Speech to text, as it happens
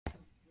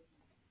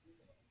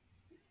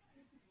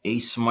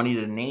Ace Money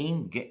the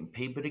name, getting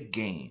paper the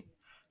game.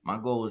 My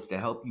goal is to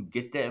help you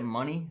get that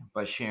money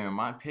by sharing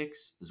my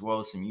picks as well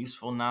as some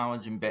useful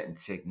knowledge and betting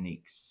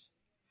techniques.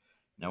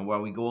 Now,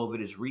 while we go over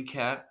this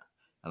recap,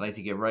 I'd like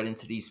to get right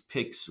into these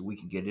picks so we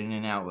can get in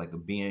and out like a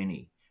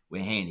B&E.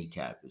 We're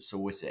handicappers,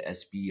 so it's a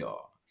SBR,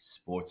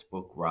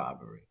 Sportsbook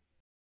Robbery.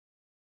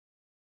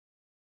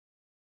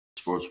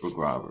 Sportsbook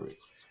Robbery.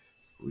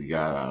 We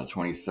got the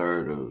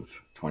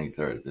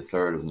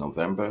 3rd of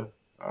November,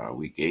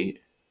 week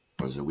 8,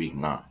 or is it week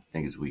 9? I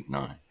think it's week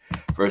 9.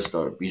 First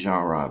up,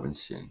 Bijan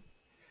Robinson.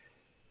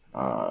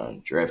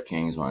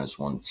 DraftKings minus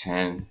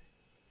 110.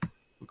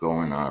 We're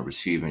going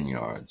receiving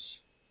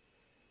yards.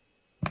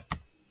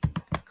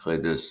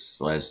 Cleared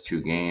this last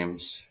 2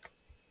 games.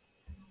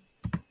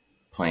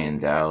 Playing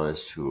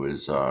Dallas, who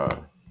is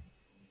ranked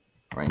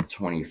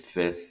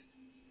 25th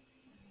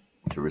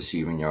to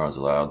receiving yards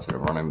allowed to the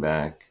running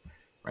back.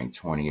 Ranked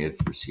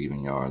 20th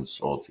receiving yards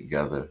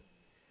altogether.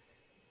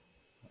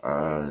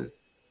 A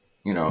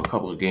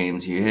couple of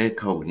games he hit, a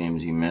couple of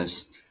games he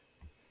missed.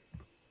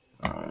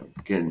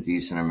 Getting a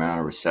decent amount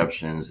of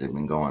receptions. They've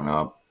been going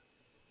up.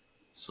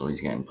 So he's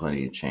getting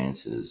plenty of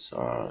chances.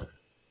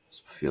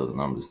 Feel the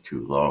numbers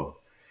too low.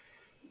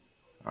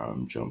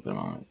 I'm jumping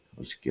on it.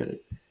 Let's get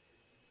it.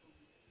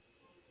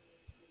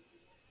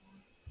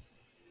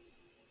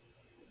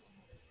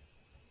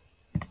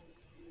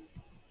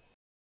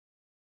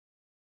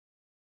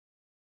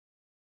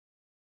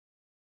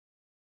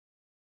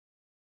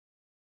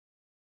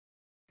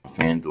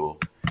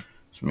 FanDuel.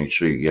 So make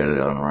sure you get it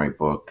on the right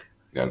book.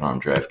 Got it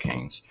on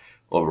DraftKings.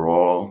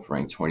 Overall,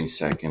 ranked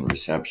 22nd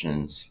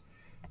receptions.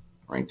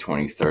 Ranked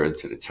 23rd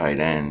to the tight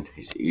end.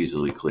 He's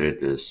easily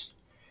cleared this.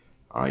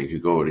 You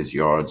could go with his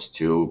yards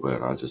too,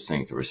 but I just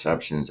think the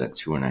receptions at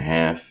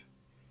 2.5.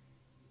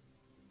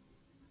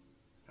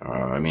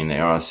 They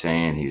are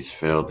saying he's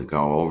failed to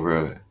go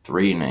over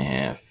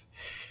 3.5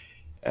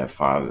 at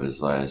 5 of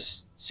his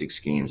last 6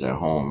 games at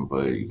home,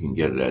 but you can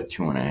get it at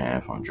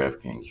 2.5 on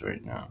DraftKings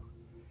right now.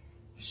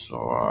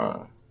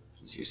 So,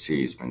 as you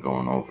see, he's been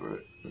going over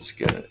it. Let's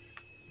get it.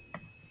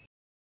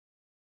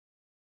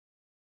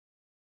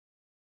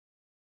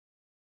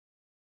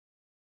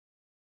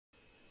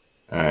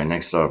 All right,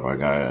 next up, I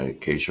got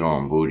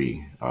Keyshawn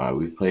Booty.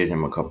 We've played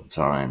him a couple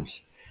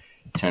times.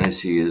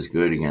 Tennessee is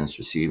good against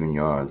receiving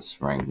yards,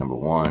 ranked number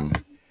 1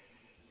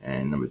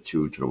 and number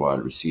 2 to the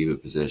wide receiver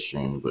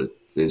position, but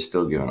they're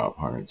still giving up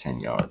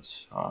 110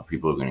 yards.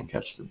 People are going to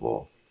catch the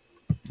ball.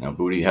 Now,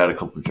 Booty had a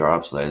couple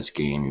drops last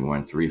game. He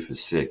went 3 for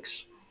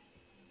 6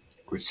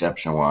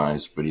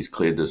 reception-wise, but he's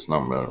cleared this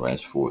number the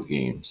last 4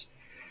 games.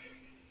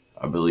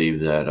 I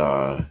believe that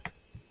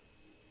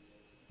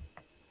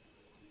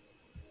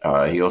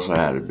he also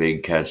had a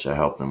big catch that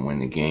helped him win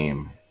the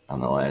game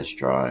on the last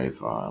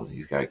drive.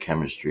 He's got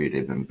chemistry.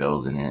 They've been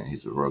building it.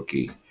 He's a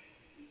rookie.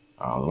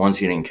 The ones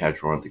he didn't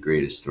catch weren't the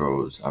greatest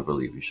throws. I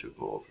believe he should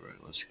go over it.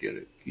 Let's get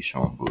it.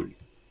 Keyshawn Booty.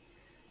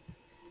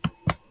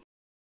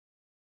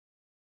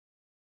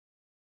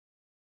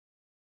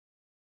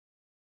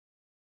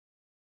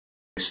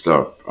 Next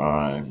up,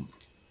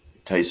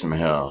 Taysom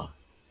Hill.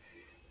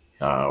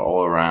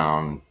 All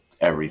around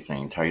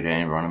everything. Tight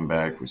end, running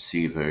back,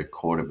 receiver,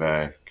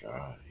 quarterback.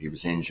 He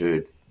was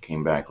injured.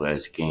 Came back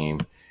last game.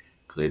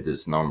 Cleared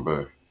this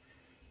number.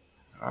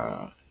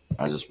 I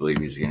just believe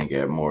he's going to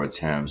get more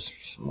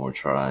attempts, more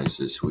tries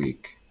this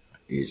week.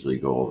 Easily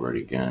go over it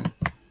again.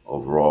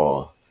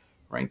 Overall,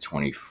 ranked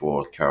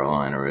 24th.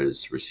 Carolina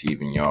is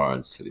receiving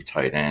yards to the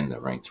tight end. They're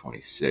ranked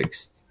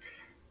 26th.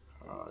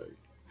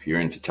 If you're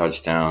into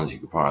touchdowns, you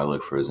could probably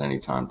look for his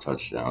anytime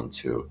touchdown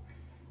too.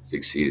 He's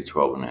exceeded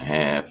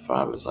 12.5,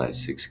 5 of his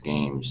last 6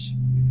 games.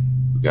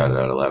 We got it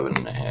at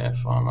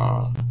 11.5 on,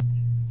 I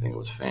think it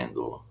was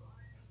FanDuel.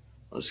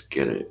 Let's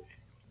get it.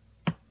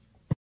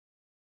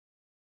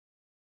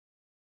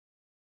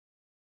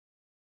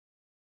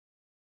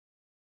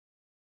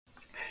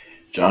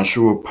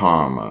 Joshua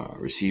Palmer,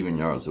 receiving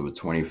yards over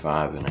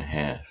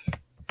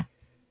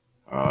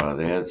 25.5.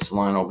 They had this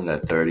line opened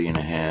at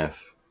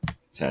 30.5.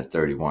 It's at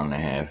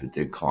 31.5. It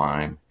did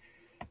climb.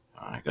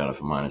 I got it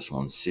for minus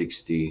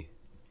 160.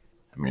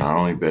 I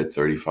only bet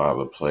 35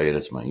 a play.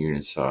 That's my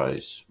unit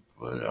size,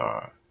 but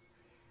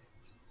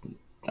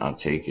I'll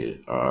take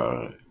it.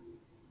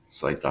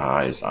 It's like the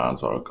highest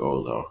odds I'll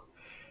go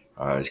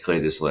though. He's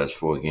played this last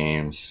 4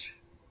 games.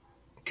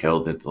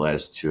 Killed it the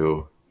last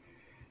 2.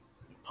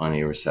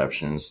 Plenty of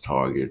receptions,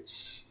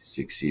 targets.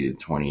 Succeeded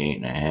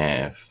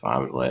 28.5.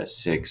 5 of the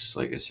last 6.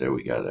 Like I said,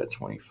 we got it at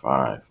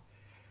 25.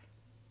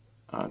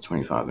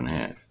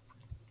 25.5.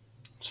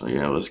 So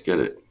yeah, let's get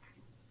it.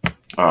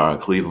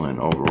 Cleveland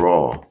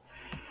overall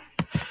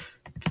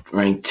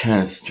ranked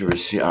 10th to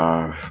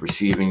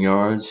receiving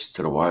yards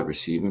to the wide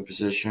receiving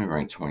position,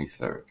 ranked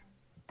 23rd.